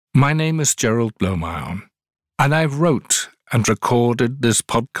My name is Gerald Blomeyer, and I wrote and recorded this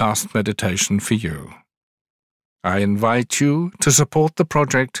podcast meditation for you. I invite you to support the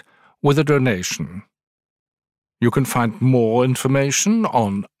project with a donation. You can find more information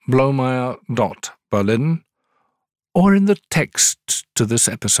on blomeyer.berlin or in the text to this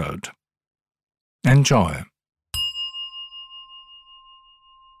episode. Enjoy.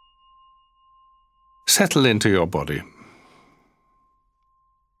 Settle into your body.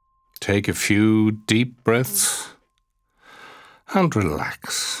 Take a few deep breaths and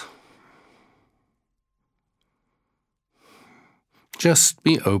relax. Just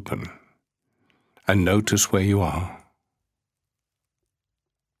be open and notice where you are.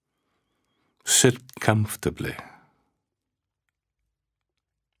 Sit comfortably.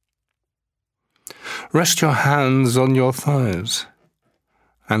 Rest your hands on your thighs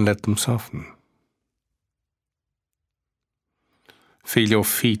and let them soften. Feel your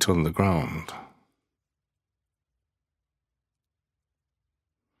feet on the ground.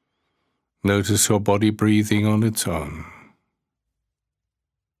 Notice your body breathing on its own.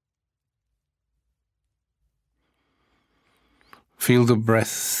 Feel the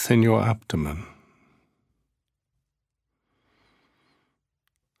breath in your abdomen.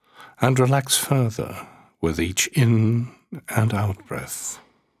 And relax further with each in and out breath.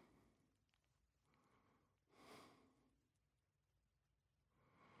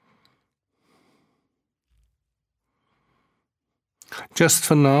 Just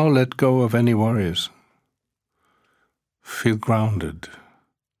for now, let go of any worries. Feel grounded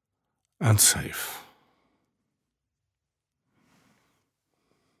and safe.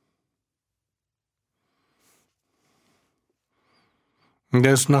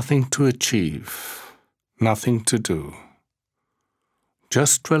 There's nothing to achieve, nothing to do.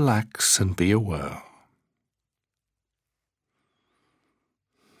 Just relax and be aware.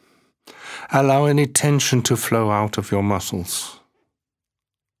 Allow any tension to flow out of your muscles.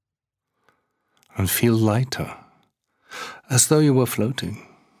 And feel lighter, as though you were floating.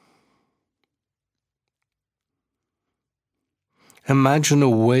 Imagine a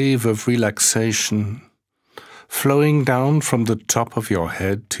wave of relaxation flowing down from the top of your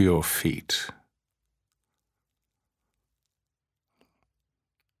head to your feet.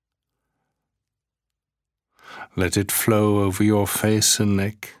 Let it flow over your face and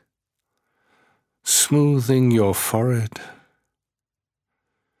neck, smoothing your forehead,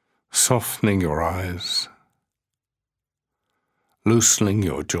 softening your eyes, loosening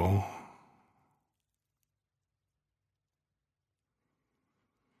your jaw.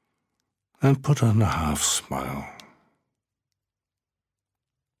 And put on a half smile.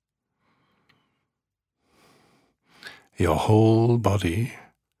 Your whole body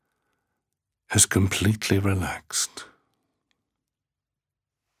is completely relaxed.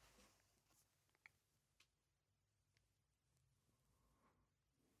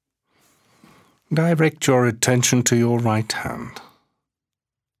 Direct your attention to your right hand.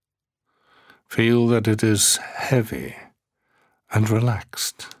 Feel that it is heavy and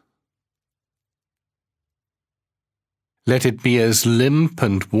relaxed. Let it be as limp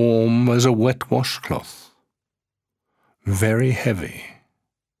and warm as a wet washcloth. Very heavy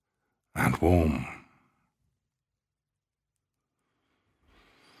and warm.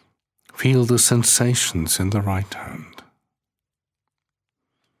 Feel the sensations in the right hand.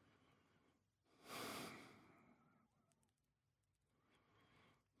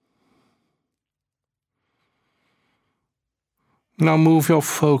 Now move your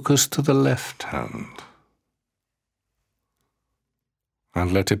focus to the left hand.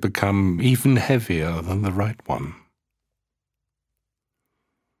 And let it become even heavier than the right one.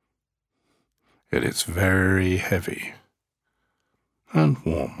 It is very heavy and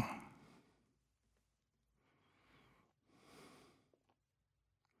warm.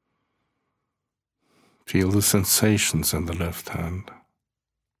 Feel the sensations in the left hand.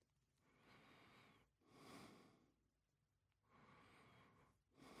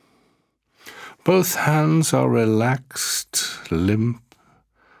 Both hands are relaxed, limp,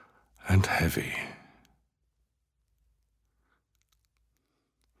 and heavy.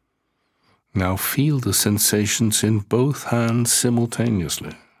 Now feel the sensations in both hands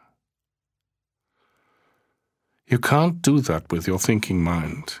simultaneously. You can't do that with your thinking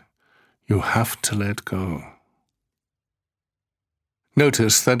mind. You have to let go.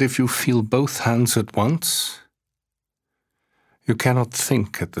 Notice that if you feel both hands at once, you cannot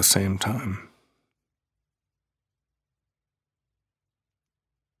think at the same time.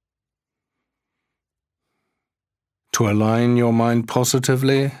 To align your mind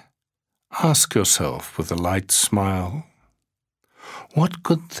positively, ask yourself with a light smile, What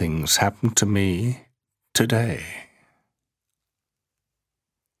good things happened to me today?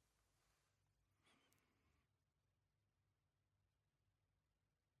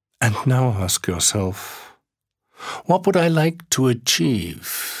 And now ask yourself, what would I like to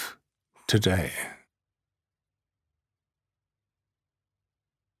achieve today?